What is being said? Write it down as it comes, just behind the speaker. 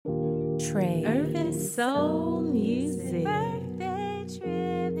Trey. Urban Soul Music. Birthday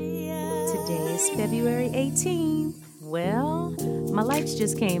trivia. Today is February 18th. Well, my lights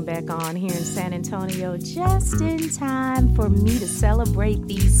just came back on here in San Antonio just in time for me to celebrate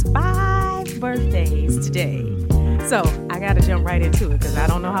these 5 birthdays today. So I gotta jump right into it because I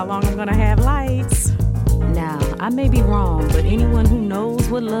don't know how long I'm gonna have lights. Now, I may be wrong, but anyone who knows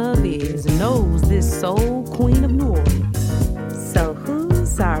what love is knows this soul queen of New Orleans. So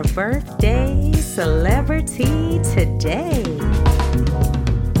who's our birthday celebrity today?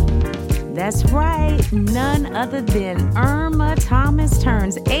 That's right, none other than Irma Thomas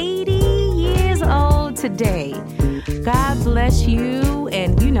turns 80 years old today. God bless you,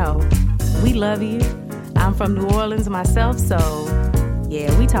 and you know, we love you. I'm from New Orleans myself, so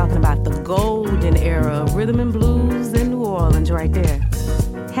yeah, we talking about the golden era of rhythm and blues in New Orleans right there.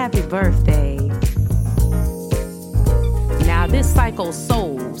 Happy birthday. Now, this psycho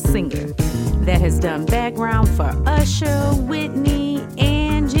soul singer that has done background for Usher, Whitney,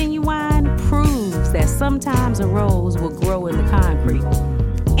 and Genuine proves that sometimes a rose will grow in the concrete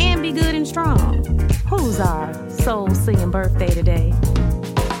and be good and strong. Who's our soul singing birthday today?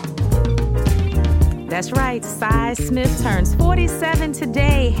 That's right, Cy Smith turns 47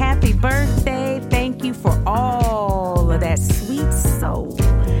 today. Happy birthday. Thank you for all of that sweet soul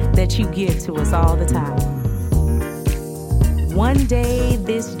that you give to us all the time. One day,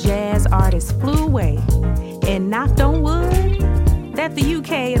 this jazz artist flew away and knocked on wood that the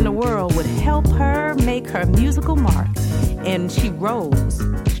UK and the world would help her make her musical mark. And she rose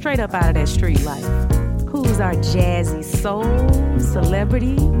straight up out of that street life. Who's our jazzy soul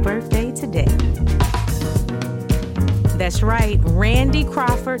celebrity birthday today? That's right, Randy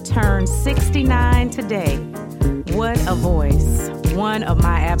Crawford turned 69 today. What a voice. One of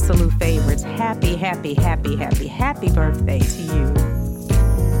my absolute favorites. Happy, happy, happy, happy, happy birthday to you.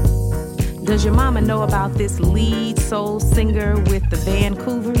 Does your mama know about this lead soul singer with the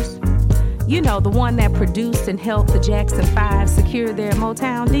Vancouvers? You know, the one that produced and helped the Jackson 5 secure their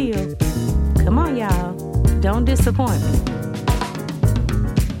Motown deal. Come on, y'all. Don't disappoint me.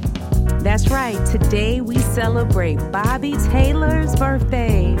 That's right, today we celebrate Bobby Taylor's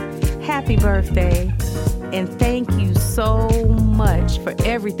birthday. Happy birthday. And thank you so much for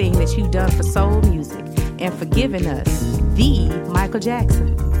everything that you've done for soul music and for giving us the Michael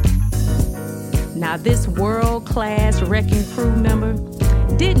Jackson. Now, this world-class Wrecking Crew member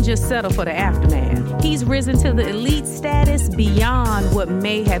didn't just settle for the aftermath. He's risen to the elite status beyond what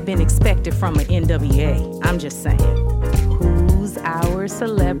may have been expected from an NWA. I'm just saying. Who's our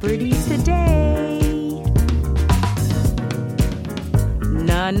celebrity today?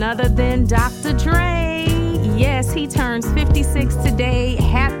 None other than Dr. Dre. Yes, he turns 56 today.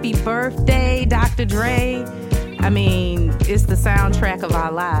 Happy birthday, Dr. Dre. I mean, it's the soundtrack of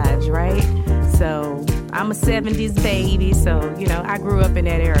our lives, right? So I'm a 70s baby, so, you know, I grew up in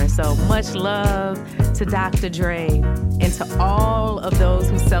that era. So much love to Dr. Dre and to all of those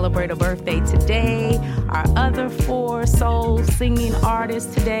who celebrate a birthday today. Our other 4 soul singing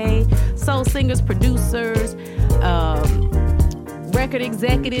artists today, soul singers, producers, record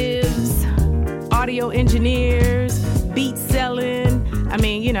executives, audio engineers, beat selling. I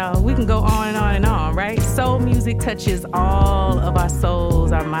mean, you know, we can go on and on and on, right? Soul music touches all of our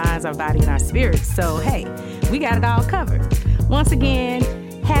souls, our minds, our body, and our spirits. So, hey, we got it all covered. Once again,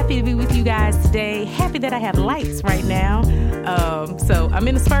 happy to be with you guys today. Happy that I have lights right now. So I'm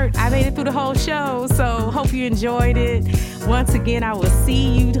in a spurt. I made it through the whole show, so hope you enjoyed it. Once again, I will see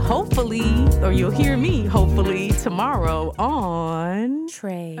you hopefully, or you'll hear me hopefully, tomorrow on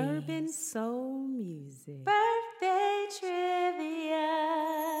Trey. Urban Soul Music. Birthday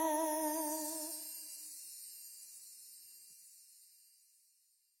trivia.